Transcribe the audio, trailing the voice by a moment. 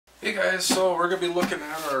Hey guys, so we're going to be looking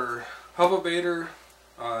at our Hova-Bator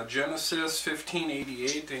Genesis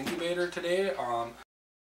 1588 incubator today.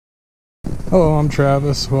 Hello, I'm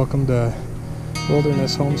Travis. Welcome to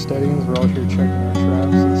Wilderness Homesteadings. We're out here checking our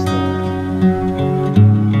traps and stuff.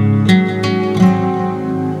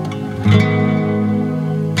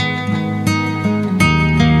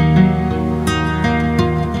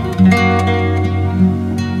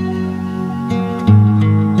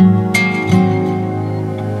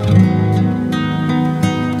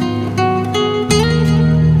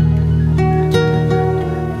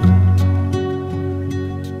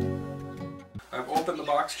 I've opened the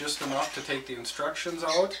box just enough to take the instructions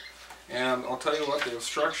out, and I'll tell you what, the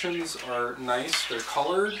instructions are nice. They're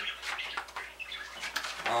colored,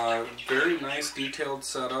 very nice detailed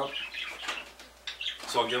setup,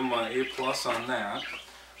 so I'll give them an A+ on that.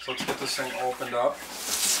 So let's get this thing opened up.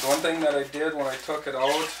 The one thing that I did when I took it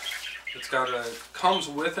out, comes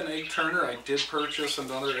with an egg turner. I did purchase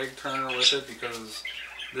another egg turner with it because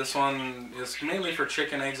this one is mainly for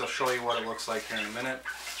chicken eggs. I'll show you what it looks like here in a minute.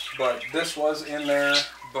 But this was in there,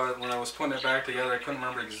 but when I was putting it back together, I couldn't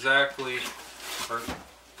remember exactly, or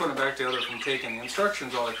putting it back together from taking the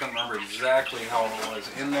instructions out, I couldn't remember exactly how it was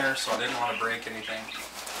in there, so I didn't want to break anything.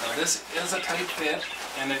 Now this is a tight fit,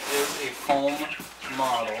 and it is a foam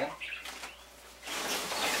model.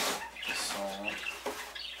 So,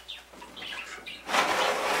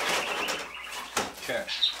 okay.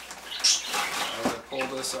 As I pull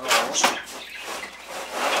this out,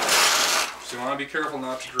 so you want to be careful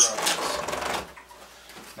not to drop this.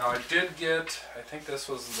 Now I did get, I think this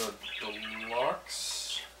was the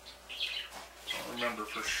deluxe. I don't remember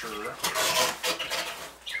for sure.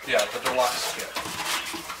 Yeah, the deluxe kit.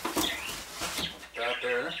 That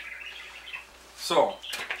there. So,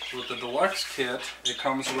 with the deluxe kit, it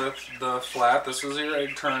comes with the flat. This is your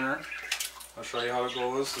egg turner. I'll show you how it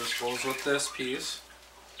goes. This goes with this piece.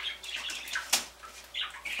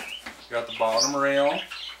 You got the bottom rail.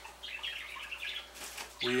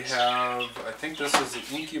 We have, I think this is the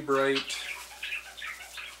Incubrite,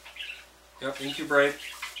 Incubrite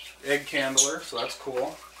egg candler, so that's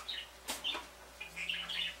cool.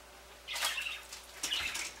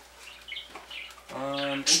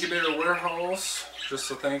 Incubator warehouse, just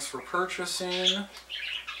so thanks for purchasing. A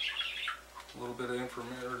little bit of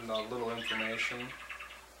information, not a little information,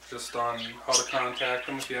 just on how to contact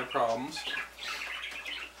them if you have problems.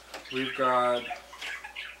 We've got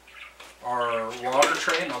our water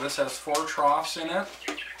tray. Now this has 4 troughs in it.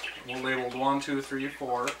 We're labeled 1, 2, 3,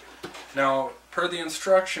 4. Now, per the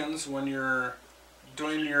instructions, when you're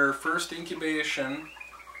doing your first incubation,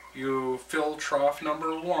 you fill trough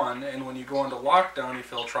number 1, and when you go into lockdown, you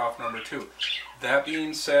fill trough number 2. That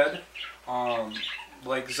being said,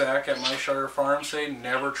 like Zach at My Shire Farm say,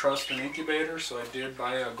 never trust an incubator, so I did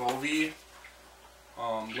buy a Govee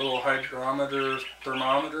little hydrometer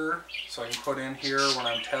thermometer, so I can put in here when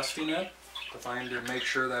I'm testing it to make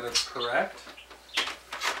sure that it's correct.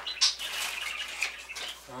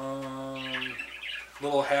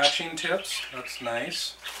 Little hatching tips, that's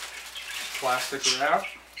nice. Plastic wrap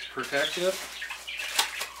to protect it.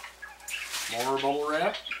 More bubble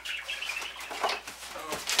wrap.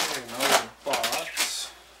 Okay, another box.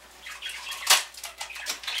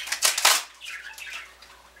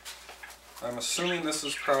 I'm assuming this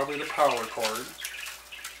is probably the power cord.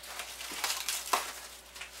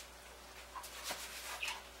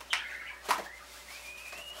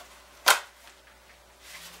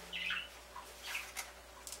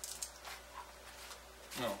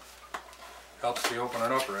 No. Helps to open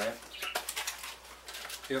it up, right?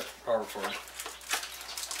 Yep, power cord.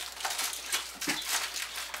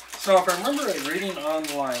 So if I remember right, reading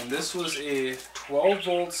online, this was a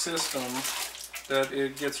 12-volt system that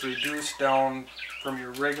it gets reduced down from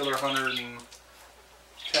your regular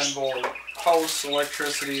 110-volt house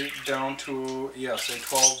electricity down to, yes, a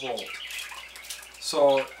 12-volt.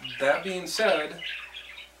 So that being said,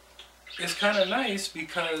 it's kind of nice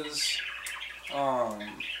because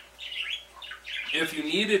if you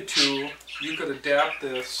needed to, you could adapt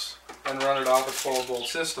this and run it off a 12-volt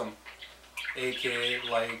system, aka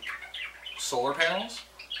like solar panels.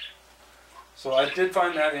 So I did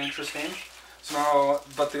find that interesting. So now,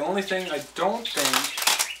 but the only thing I don't think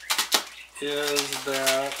is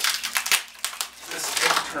that this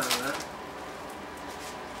egg turner.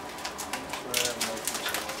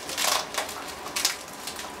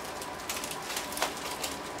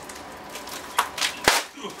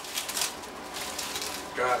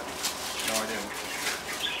 God, no, I didn't.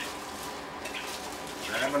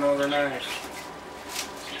 Grab another knife.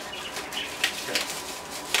 Okay.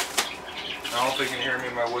 I don't think you can hear me.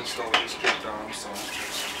 My wood stove just kicked on, so.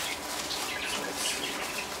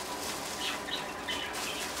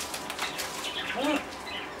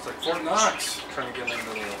 it knocks. Trying to get into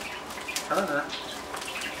the turner.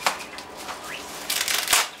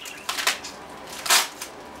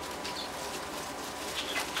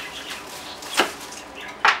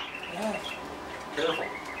 Yeah, careful.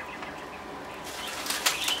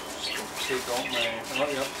 Just take out my, oh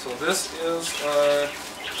yep, so this is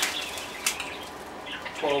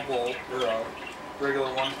 12 volt, or a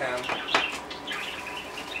regular 110.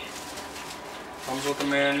 Comes with a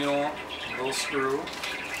manual, a little screw.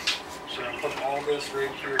 So I'm going to put all this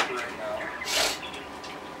right here for right now.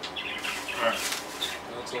 Alright,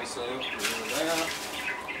 that's all set up, get rid of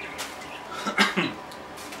that.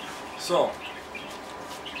 So,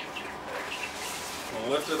 we'll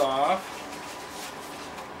lift it off.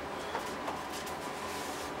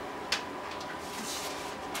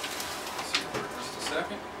 Let's see for just a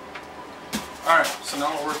second. Alright, so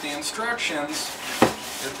now we're with the instructions.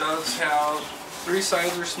 It does have 3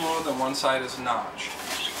 sides are smooth and 1 side is notched.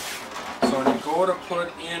 So when you go to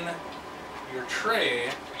put in your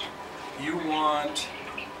tray, you want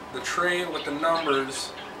the tray with the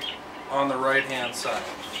numbers on the right hand side.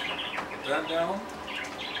 Put that down.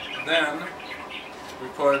 Then we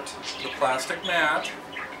put the plastic mat.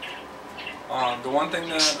 The one thing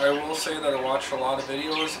that I will say that I watched a lot of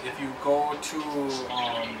videos, if you go to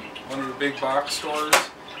one of the big box stores,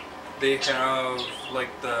 they have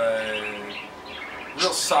like the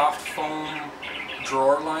real soft foam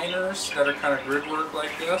drawer liners that are kind of grid work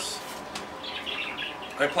like this.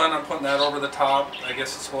 I plan on putting that over the top. I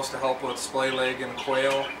guess it's supposed to help with splay leg and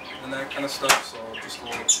quail and that kind of stuff, so just a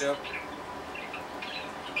little tip.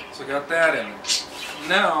 So got that in.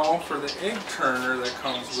 Now for the egg turner that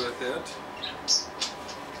comes with it.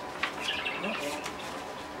 Uh-oh.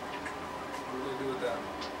 What do I do with that?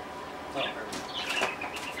 Oh, there we go.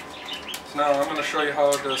 So now I'm going to show you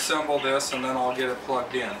how to assemble this and then I'll get it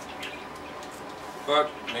plugged in.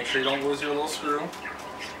 But make sure you don't lose your little screw.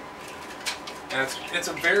 And it's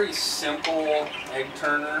a very simple egg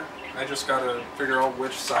turner. I just got to figure out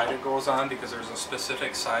which side it goes on because there's a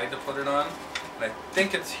specific side to put it on. And I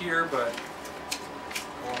think it's here, but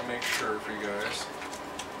I want to make sure for you guys.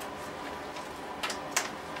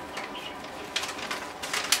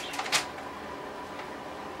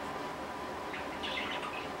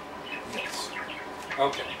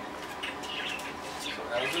 Okay, so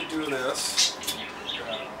as we do this,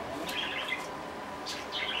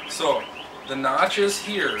 so the notches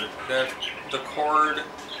here, that the cord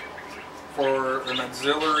for an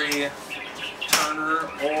auxiliary turner,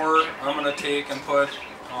 or I'm going to take and put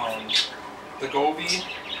the goby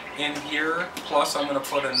in here, plus I'm going to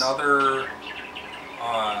put another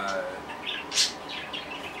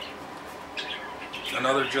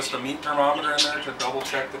just a meat thermometer in there to double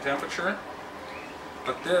check the temperature.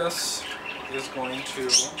 But this is going to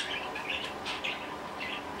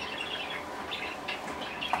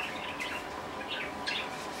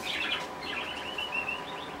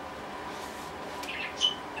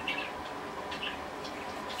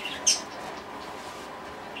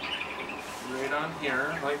right on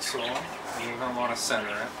here, like so. And you're going to want to center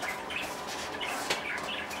it.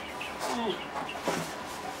 Ooh.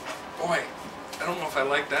 Boy, I don't know if I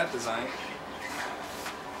like that design.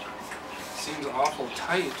 Seems awful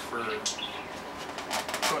tight for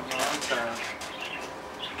putting onto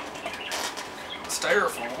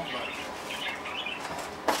styrofoam, but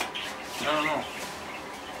I don't know.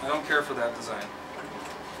 I don't care for that design.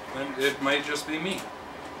 And it might just be me.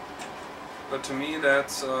 But to me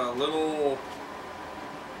that's a little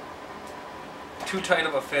too tight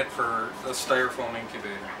of a fit for a styrofoam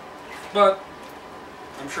incubator. But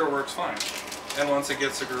I'm sure it works fine. And once it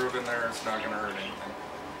gets a groove in there, it's not going to hurt anything.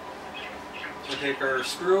 We take our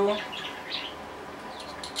screw,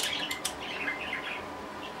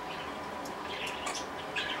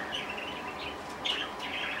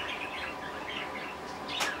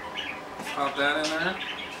 pop that in there,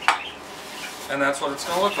 and that's what it's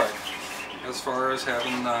going to look like as far as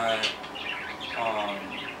having the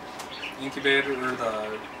incubator or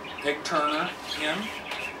the egg turner in.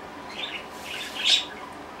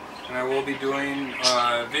 And I will be doing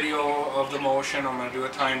a video of the motion. I'm going to do a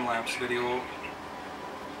time-lapse video.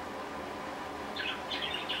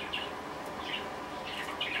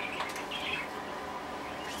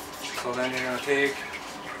 So then you're going to take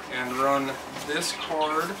and run this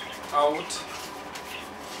cord out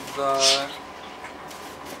the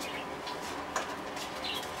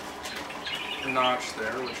notch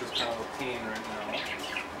there, which is kind of a pain right now.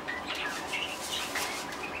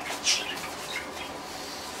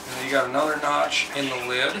 And then you got another notch in the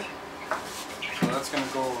lid. So that's going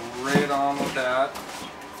to go right on with that.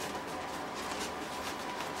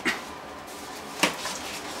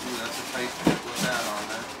 Do that's a tight fit with that on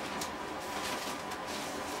there.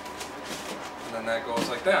 And then that goes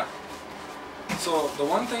like that. So the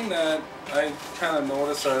one thing that I kind of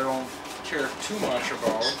notice I don't care too much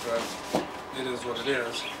about, but it is what it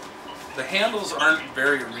is. The handles aren't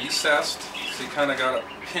very recessed, so you kind of got to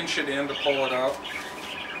pinch it in to pull it up.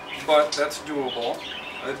 But that's doable.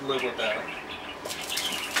 I'd live with that.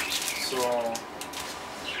 So I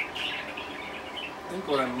think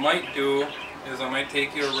what I might do is I might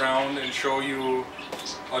take you around and show you,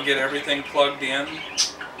 I'll get everything plugged in,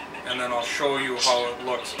 and then I'll show you how it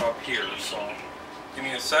looks up here. So give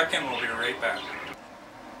me a second, we'll be right back.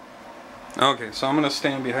 Okay, so I'm going to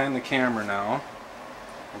stand behind the camera now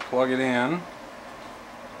and plug it in.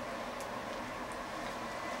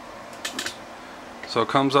 So it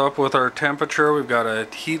comes up with our temperature. We've got a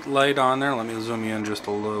heat light on there. Let me zoom you in just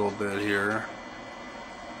a little bit here.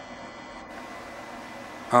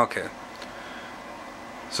 Okay.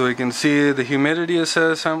 So we can see the humidity, it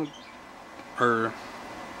says,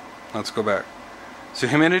 let's go back. So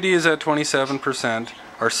humidity is at 27%.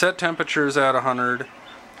 Our set temperature is at 100.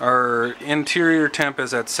 Our interior temp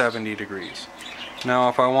is at 70 degrees. Now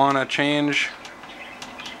if I want to change,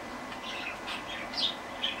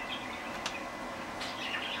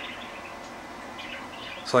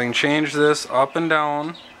 so I can change this up and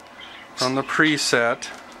down from the preset.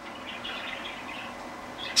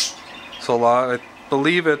 So I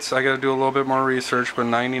believe it's, I got to do a little bit more research, but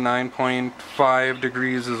 99.5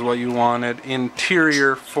 degrees is what you wanted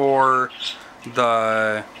interior for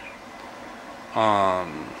the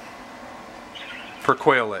for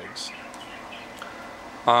quail eggs.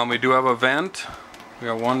 We do have a vent. We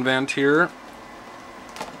got one vent here.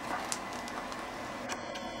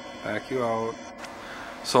 Back you out.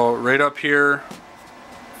 So right up here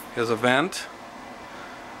is a vent.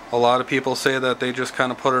 A lot of people say that they just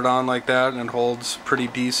kind of put it on like that and it holds pretty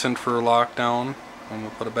decent for lockdown. I'm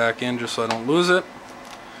going to put it back in just so I don't lose it.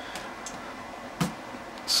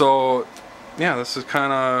 So yeah, this is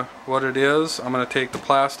kind of what it is. I'm going to take the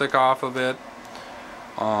plastic off of it,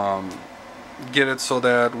 get it so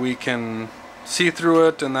that we can see through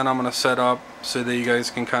it, and then I'm going to set up so that you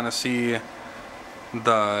guys can kind of see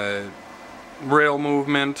the rail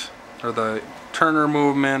movement or the turner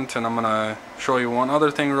movement, and I'm going to show you one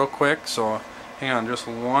other thing real quick, so hang on just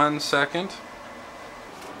 1 second.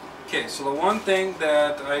 Okay, so the one thing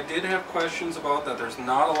that I did have questions about that there's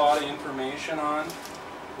not a lot of information on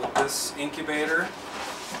with this incubator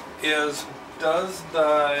is, does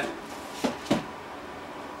the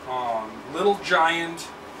Little Giant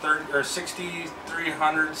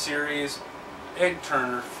 6300 series egg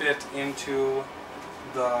turner fit into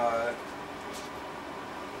the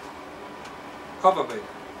Hova-Bator?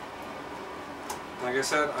 Like I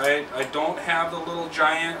said, I don't have the Little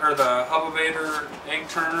Giant or the Hova-Bator egg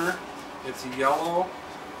turner. It's yellow.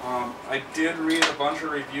 I did read a bunch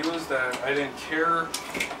of reviews that I didn't care.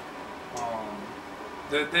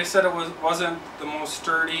 They said it wasn't the most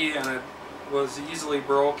sturdy and it was easily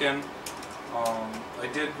broken. I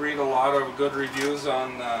did read a lot of good reviews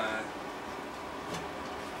on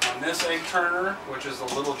this egg turner, which is the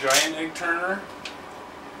Little Giant egg turner.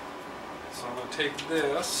 So I'm going to take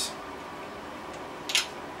this,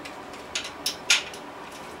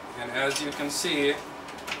 and as you can see,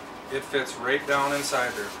 it fits right down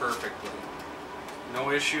inside there perfectly. No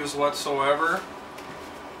issues whatsoever.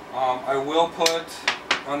 I will put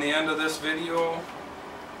on the end of this video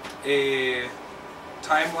a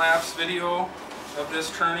time-lapse video of this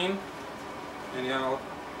turning, and yeah, I'll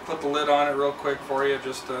put the lid on it real quick for you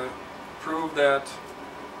just to prove that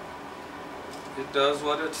it does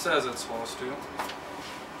what it says it's supposed to.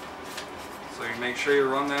 So you make sure you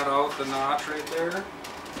run that out the notch right there.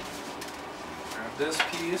 Grab this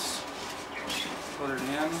piece, put it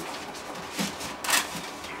in,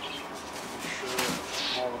 make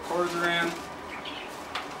sure all the cords are in.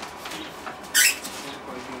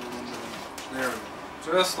 There we go.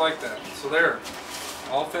 Just like that. So there,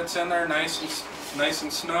 all fits in there nice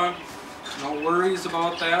and snug. No worries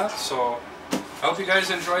about that. So I hope you guys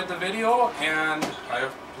enjoyed the video, and I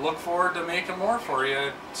look forward to making more for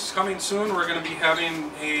you. It's coming soon. We're going to be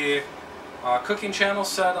having a cooking channel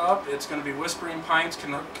set up. It's going to be Whispering Pines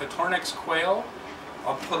Catornix Quail.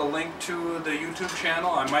 I'll put a link to the YouTube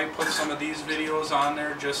channel. I might put some of these videos on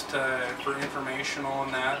there just for informational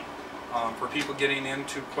and that. For people getting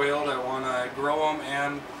into quail that want to grow them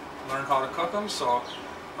and learn how to cook them. So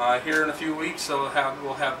here in a few weeks we'll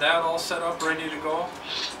have that all set up, ready to go.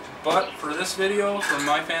 But for this video, from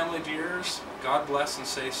my family to yours, God bless and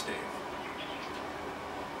stay safe.